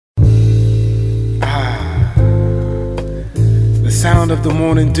sound of the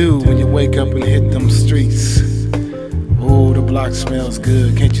morning dew when you wake up and hit them streets. Oh, the block smells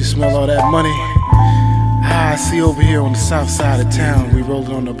good. Can't you smell all that money? I see over here on the south side of town, we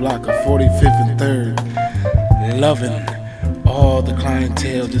rolling on the block of 45th and 3rd. Loving all the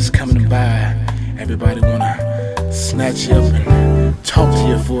clientele just coming by. Everybody wanna snatch you up and talk to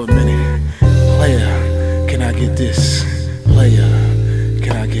you for a minute. Player, can I get this? Player,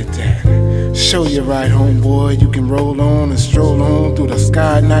 can I get that? Show you right home, boy. You can roll on and stroll on through the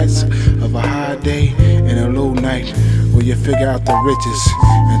sky nights of a high day and a low night, where you figure out the riches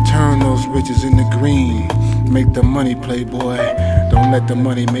and turn those riches into green. Make the money play, boy. Don't let the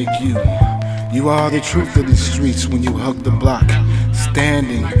money make you. You are the truth of these streets when you hug the block,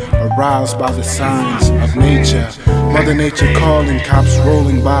 standing aroused by the signs of nature. Mother Nature calling, cops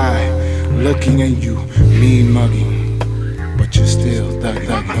rolling by, looking at you, mean mugging, but you're still thugging.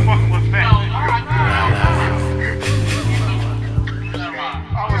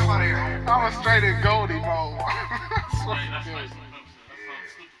 I was straight in Goldie mode.